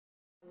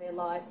their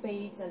live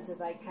feeds and to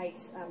vacate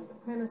the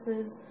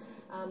premises.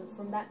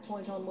 From that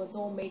point onwards,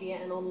 all media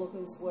and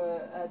onlookers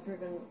were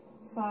driven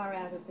far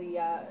out of the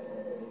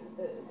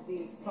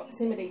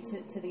proximity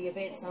to the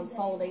events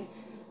unfolding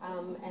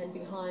and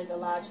behind a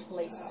large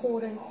police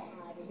cordon.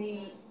 The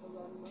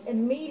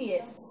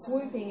immediate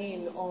swooping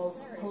in of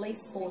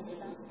police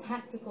forces,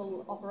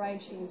 tactical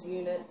operations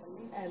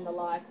units and the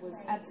like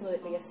was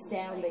absolutely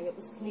astounding. It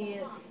was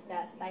clear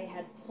that they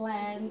had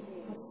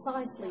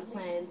precisely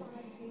planned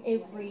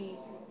every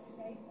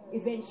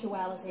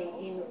eventuality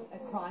in a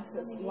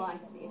crisis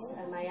like this,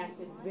 and they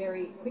acted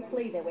very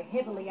quickly. They were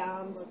heavily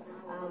armed.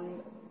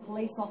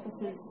 Police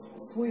officers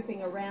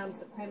swooping around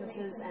the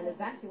premises and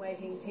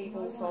evacuating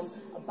people from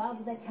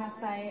above the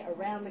cafe,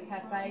 around the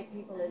cafe,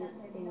 people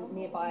in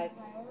nearby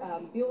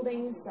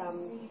buildings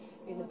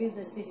in the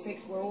business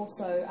district were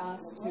also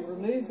asked to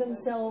remove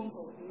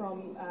themselves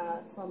from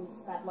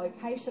that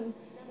location.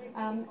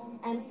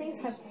 And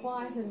things have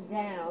quietened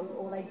down,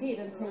 or they did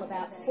until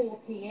about 4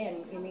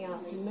 p.m. in the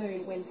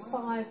afternoon when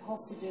 5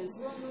 hostages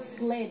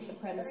fled the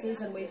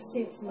premises, and we've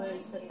since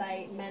learned that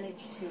they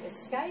managed to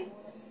escape.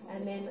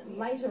 And then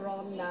later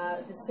on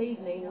this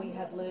evening we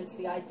have learnt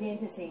the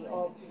identity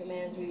of the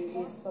man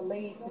who is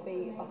believed to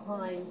be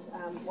behind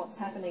what's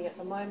happening at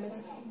the moment.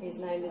 His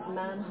name is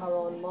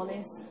Manharon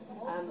Mones.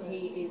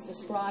 He is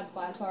described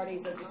by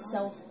authorities as a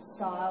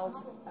self-styled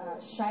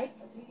sheikh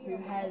who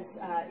has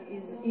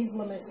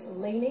Islamist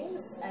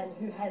leanings and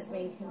who has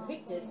been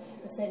convicted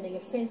for sending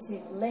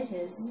offensive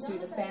letters to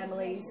the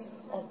families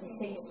of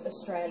deceased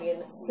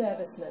Australian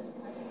servicemen.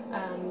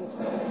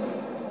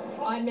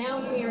 I'm now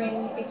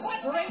hearing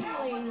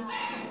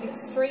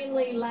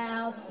extremely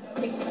loud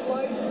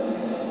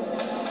explosions.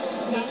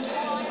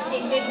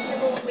 Indeed,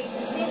 Triple. We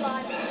can see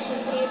live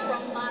pictures here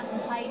from Martin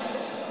Place.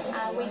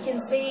 We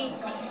can see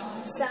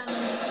some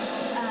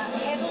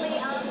heavily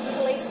armed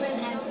policemen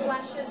and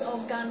flashes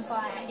of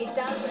gunfire. It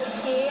does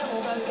appear,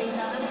 although these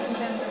are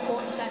unconfirmed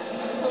reports, that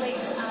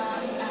police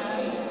are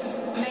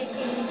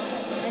making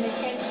an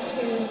attempt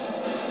to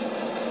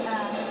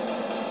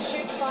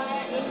shoot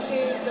fire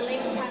into the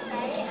Lindt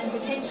Cafe and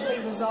potentially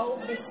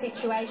resolve this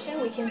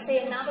situation. We can see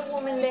another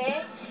woman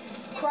there,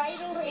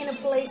 cradled in a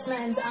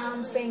policeman's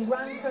arms, being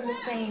run from the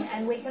scene,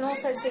 and we can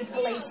also see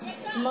police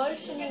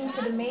motioning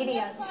to the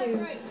media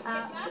to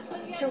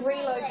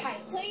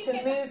relocate, to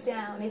move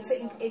down.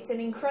 It's an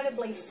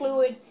incredibly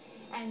fluid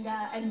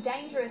and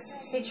dangerous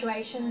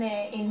situation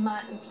there in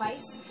Martin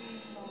Place.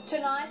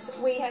 Tonight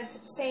we have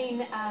seen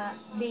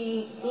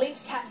the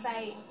Lindt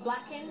Cafe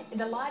blacken,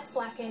 the lights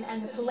blacken,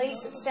 and the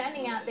police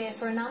standing out there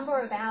for a number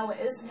of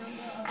hours.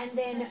 And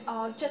then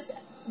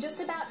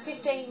just about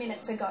 15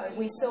 minutes ago,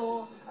 we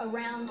saw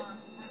around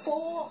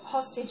 4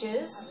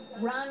 hostages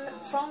run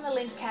from the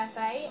Lindt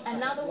Cafe,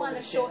 another one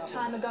a short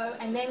time ago,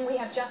 and then we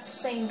have just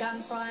seen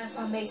gunfire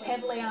from these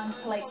heavily armed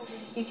police.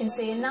 You can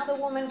see another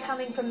woman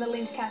coming from the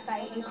Lindt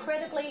Cafe.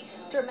 Incredibly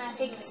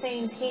dramatic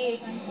scenes here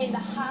in the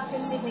heart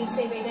of Sydney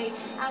CBD.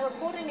 Our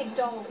reporter Nick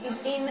Dole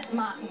is in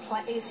Martin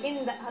Place, is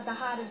in the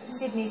heart of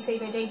Sydney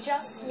CBD,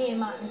 just near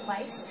Martin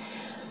Place.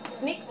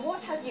 Nick,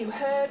 what have you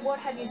heard? What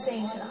have you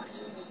seen tonight?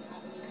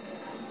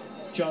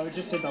 Joe,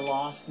 just in the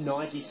last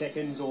 90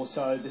 seconds or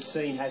so, the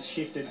scene has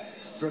shifted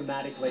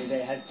dramatically.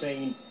 There has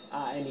been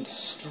an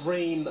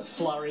extreme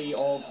flurry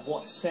of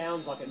what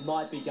sounds like it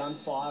might be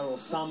gunfire or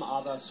some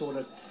other sort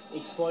of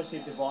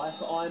explosive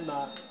device. I'm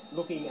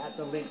looking at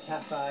the Lindt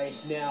Cafe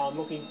now. I'm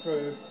looking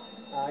through,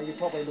 you're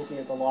probably looking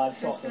at the live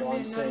shot that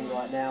I'm seeing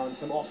right now, and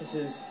some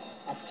officers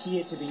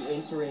appear to be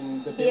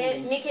entering the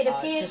building. Yeah, Nick, it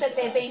appears that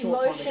they're being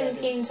motioned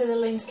into the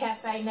Lindt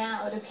Cafe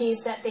now. It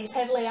appears that these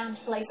heavily armed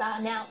police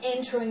are now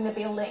entering the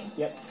building.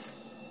 Yep.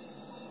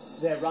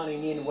 They're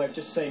running in. We've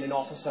just seen an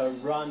officer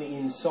run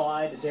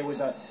inside. There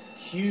was a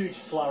huge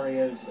flurry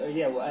of,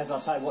 as I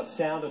say, what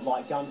sounded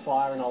like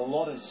gunfire and a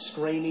lot of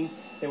screaming.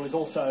 There was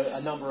also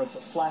a number of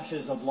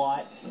flashes of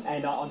light,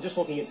 and I'm just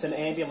looking at some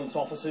ambulance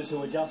officers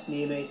who are just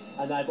near me,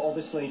 and they've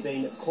obviously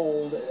been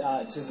called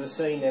to the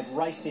scene. They've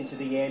raced into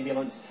the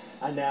ambulance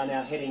and now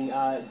heading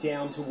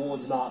down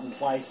towards Martin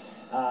Place,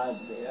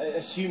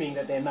 assuming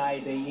that there may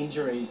be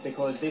injuries,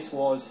 because this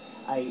was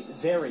a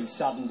very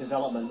sudden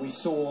development. We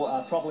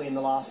saw probably in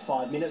the last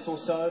 5 minutes or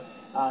so,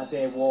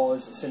 there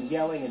was some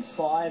yelling, and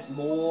 5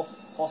 more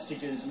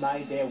hostages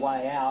made their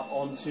way out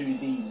onto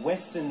the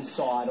western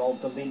side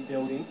of the Lindt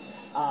building.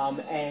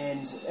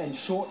 And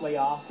shortly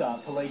after,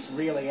 police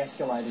really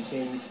escalated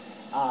things,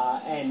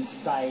 and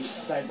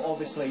they've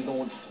obviously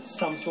launched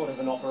some sort of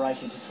an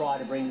operation to try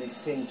to bring this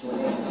thing to an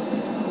end.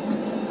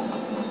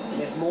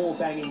 There's more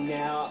banging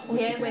now.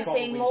 Yeah, we're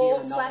seeing more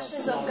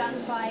flashes of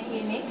gunfire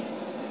here, Nick.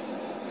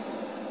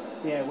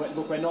 Yeah,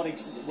 look,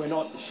 we're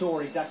not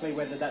sure exactly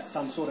whether that's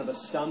some sort of a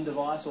stun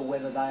device or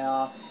whether they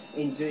are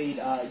indeed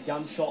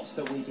gunshots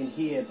that we can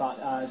hear, but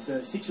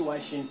the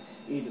situation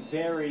is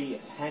very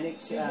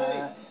panicked.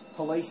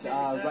 Police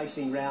are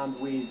racing around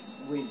with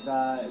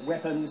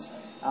weapons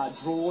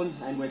drawn,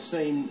 and we've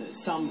seen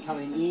some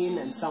coming in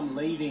and some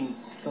leaving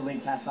the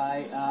Lindt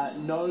Cafe.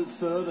 No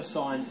further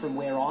sign from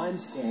where I'm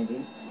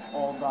standing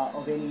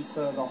of any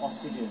further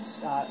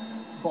hostages.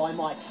 By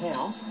my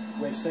count,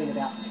 we've seen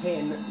about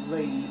 10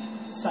 leave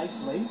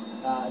safely.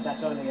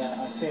 That's only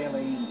a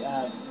fairly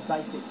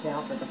basic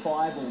count, but the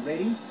 5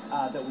 already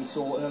that we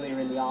saw earlier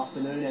in the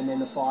afternoon, and then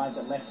the 5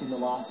 that left in the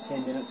last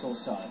 10 minutes or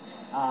so.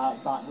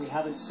 But we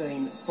haven't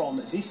seen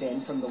from this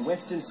end, from the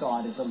western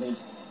side of the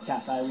Lindt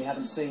Cafe, we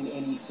haven't seen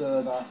any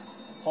further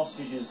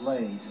hostages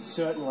leave.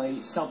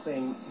 Certainly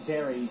something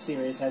very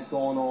serious has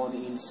gone on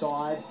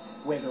inside.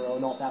 Whether or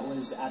not that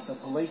was at the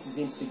police's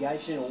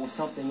instigation or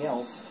something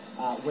else,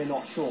 we're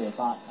not sure,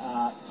 but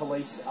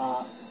police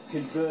are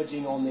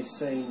converging on this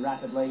scene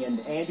rapidly, and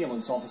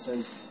ambulance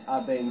officers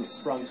are being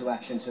sprung to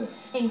action too.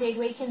 Indeed,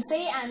 we can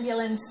see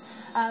ambulance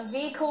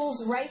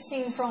vehicles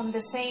racing from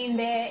the scene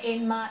there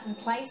in Martin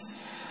Place.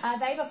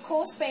 They've of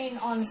course been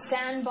on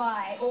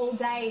standby all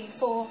day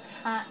for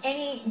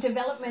any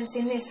developments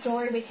in this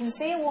story. We can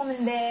see a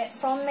woman there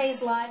from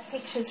these live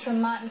pictures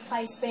from Martin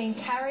Place being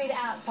carried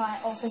out by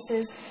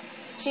officers.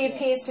 She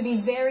appears to be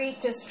very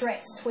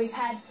distressed. We've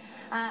had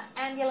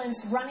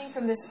ambulance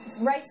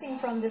racing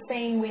from the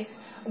scene with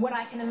what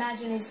I can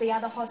imagine is the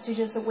other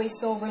hostages that we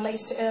saw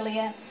released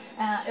earlier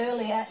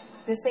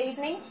this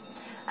evening.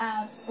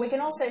 We can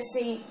also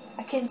see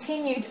a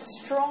continued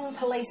strong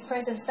police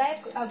presence.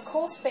 They've of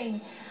course been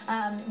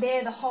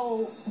there the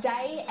whole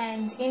day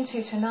and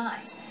into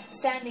tonight,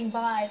 standing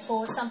by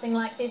for something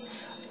like this.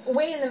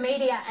 We in the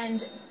media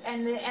and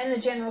the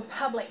general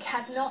public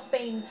have not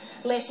been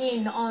let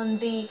in on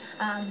the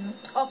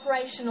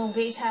operational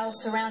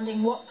details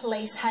surrounding what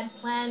police had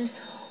planned,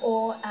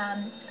 or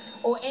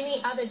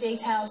any other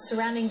details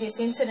surrounding this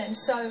incident.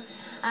 So